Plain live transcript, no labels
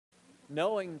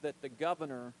knowing that the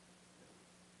governor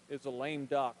is a lame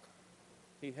duck.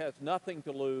 He has nothing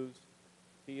to lose.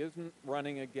 He isn't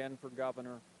running again for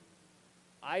governor.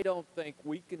 I don't think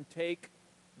we can take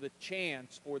the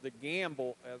chance or the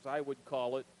gamble, as I would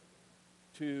call it,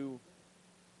 to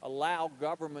allow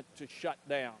government to shut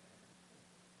down.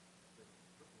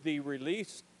 The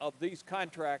release of these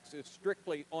contracts is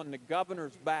strictly on the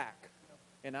governor's back,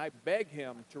 and I beg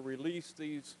him to release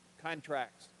these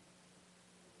contracts.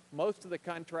 Most of the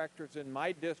contractors in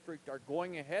my district are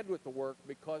going ahead with the work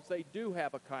because they do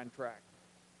have a contract.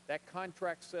 That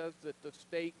contract says that the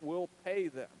state will pay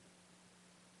them.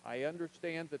 I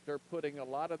understand that they're putting a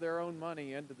lot of their own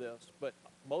money into this, but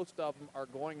most of them are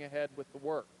going ahead with the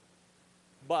work.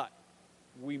 But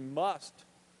we must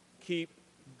keep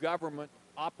government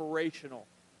operational,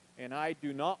 and I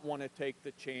do not want to take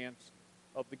the chance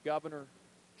of the governor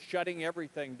shutting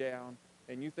everything down.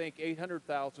 And you think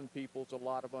 800,000 people is a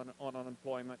lot of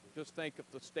unemployment. Just think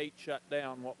if the state shut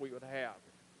down, what we would have.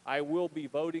 I will be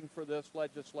voting for this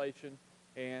legislation,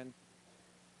 and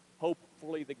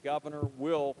hopefully the governor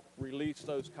will release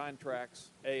those contracts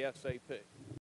ASAP.